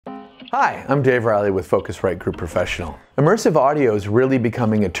Hi, I'm Dave Riley with Focusrite Group Professional. Immersive audio is really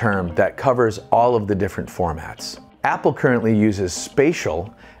becoming a term that covers all of the different formats. Apple currently uses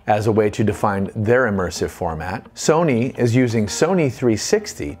spatial as a way to define their immersive format. Sony is using Sony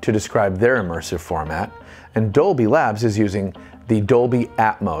 360 to describe their immersive format. And Dolby Labs is using the Dolby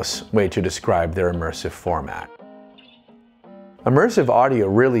Atmos way to describe their immersive format. Immersive audio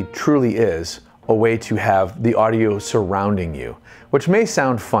really truly is a way to have the audio surrounding you, which may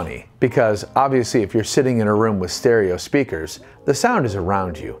sound funny because obviously if you're sitting in a room with stereo speakers, the sound is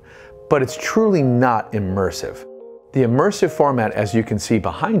around you, but it's truly not immersive. The immersive format, as you can see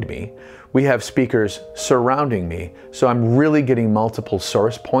behind me, we have speakers surrounding me, so I'm really getting multiple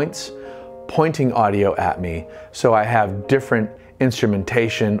source points pointing audio at me, so I have different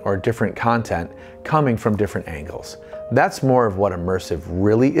instrumentation or different content coming from different angles. That's more of what immersive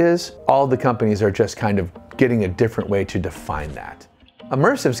really is. All the companies are just kind of getting a different way to define that.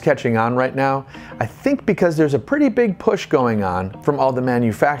 Immersive's catching on right now, I think because there's a pretty big push going on from all the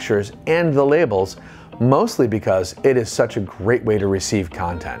manufacturers and the labels, mostly because it is such a great way to receive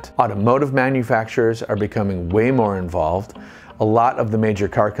content. Automotive manufacturers are becoming way more involved. A lot of the major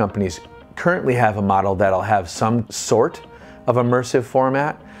car companies currently have a model that'll have some sort of immersive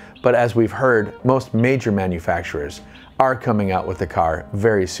format, but as we've heard, most major manufacturers are coming out with a car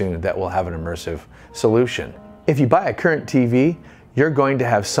very soon that will have an immersive solution. If you buy a current TV, you're going to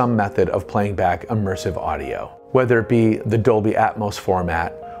have some method of playing back immersive audio, whether it be the Dolby Atmos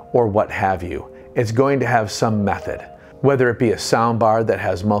format or what have you. It's going to have some method, whether it be a soundbar that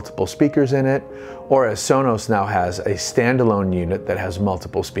has multiple speakers in it, or as Sonos now has a standalone unit that has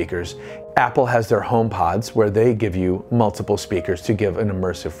multiple speakers. Apple has their HomePods where they give you multiple speakers to give an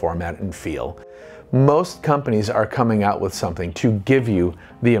immersive format and feel. Most companies are coming out with something to give you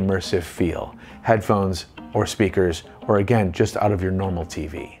the immersive feel. Headphones or speakers, or again, just out of your normal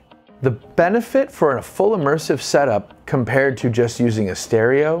TV. The benefit for a full immersive setup compared to just using a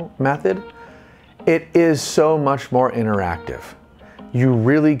stereo method, it is so much more interactive. You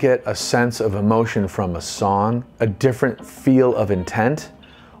really get a sense of emotion from a song, a different feel of intent,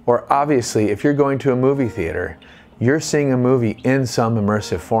 or obviously if you're going to a movie theater, you're seeing a movie in some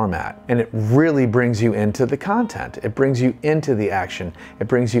immersive format, and it really brings you into the content. It brings you into the action. It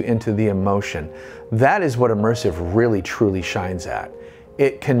brings you into the emotion. That is what immersive really truly shines at.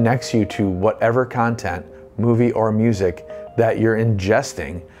 It connects you to whatever content, movie or music, that you're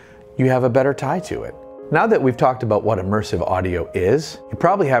ingesting. You have a better tie to it. Now that we've talked about what immersive audio is, you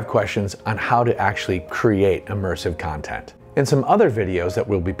probably have questions on how to actually create immersive content. In some other videos that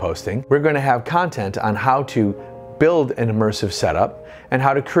we'll be posting, we're going to have content on how to build an immersive setup and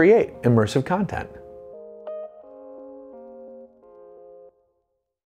how to create immersive content.